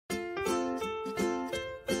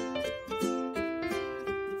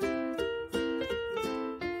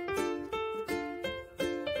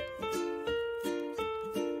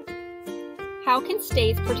How can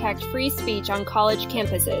states protect free speech on college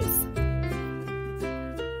campuses?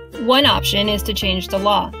 One option is to change the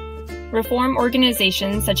law. Reform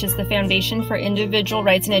organizations such as the Foundation for Individual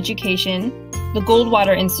Rights in Education, the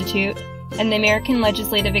Goldwater Institute, and the American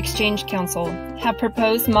Legislative Exchange Council have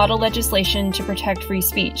proposed model legislation to protect free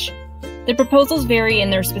speech. The proposals vary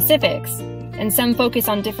in their specifics, and some focus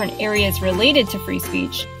on different areas related to free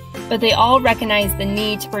speech, but they all recognize the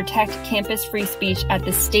need to protect campus free speech at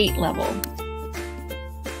the state level.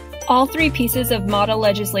 All three pieces of model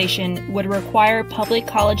legislation would require public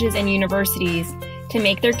colleges and universities to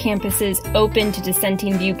make their campuses open to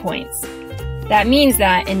dissenting viewpoints. That means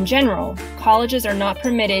that, in general, colleges are not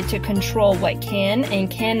permitted to control what can and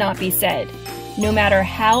cannot be said, no matter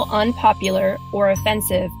how unpopular or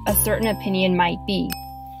offensive a certain opinion might be.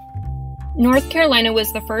 North Carolina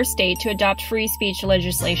was the first state to adopt free speech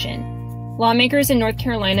legislation. Lawmakers in North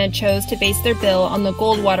Carolina chose to base their bill on the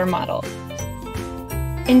Goldwater model.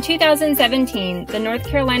 In 2017, the North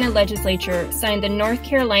Carolina legislature signed the North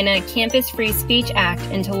Carolina Campus Free Speech Act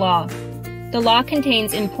into law. The law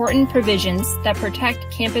contains important provisions that protect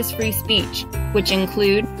campus free speech, which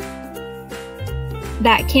include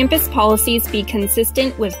that campus policies be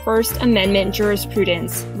consistent with First Amendment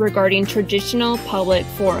jurisprudence regarding traditional public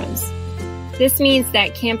forums. This means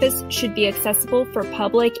that campus should be accessible for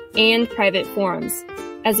public and private forums,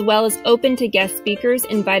 as well as open to guest speakers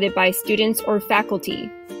invited by students or faculty,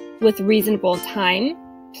 with reasonable time,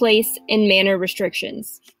 place, and manner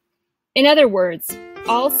restrictions. In other words,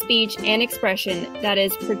 all speech and expression that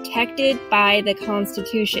is protected by the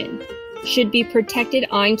Constitution should be protected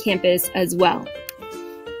on campus as well.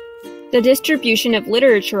 The distribution of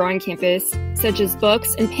literature on campus, such as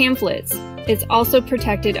books and pamphlets, is also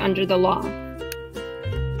protected under the law.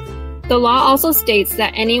 The law also states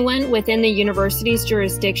that anyone within the university's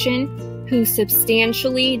jurisdiction who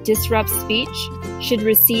substantially disrupts speech should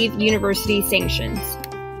receive university sanctions.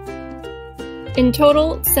 In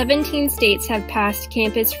total, 17 states have passed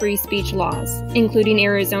campus free speech laws, including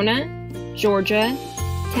Arizona, Georgia,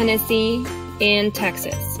 Tennessee, and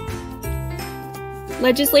Texas.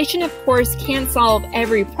 Legislation, of course, can't solve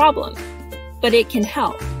every problem, but it can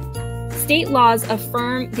help. State laws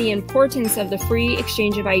affirm the importance of the free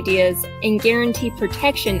exchange of ideas and guarantee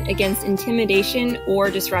protection against intimidation or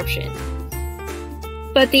disruption.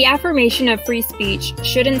 But the affirmation of free speech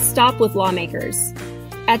shouldn't stop with lawmakers.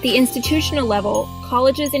 At the institutional level,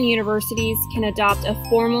 colleges and universities can adopt a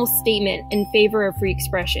formal statement in favor of free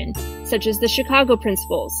expression, such as the Chicago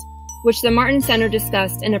Principles, which the Martin Center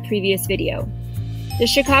discussed in a previous video. The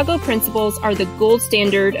Chicago Principles are the gold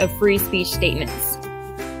standard of free speech statements.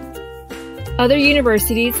 Other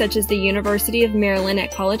universities, such as the University of Maryland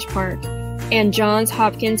at College Park and Johns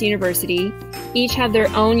Hopkins University, each have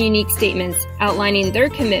their own unique statements outlining their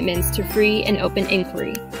commitments to free and open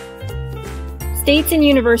inquiry. States and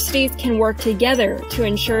universities can work together to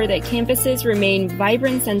ensure that campuses remain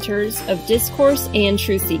vibrant centers of discourse and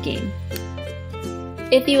truth-seeking.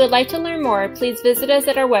 If you would like to learn more, please visit us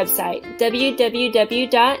at our website,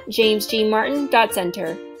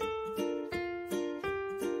 www.jamesgmartin.center.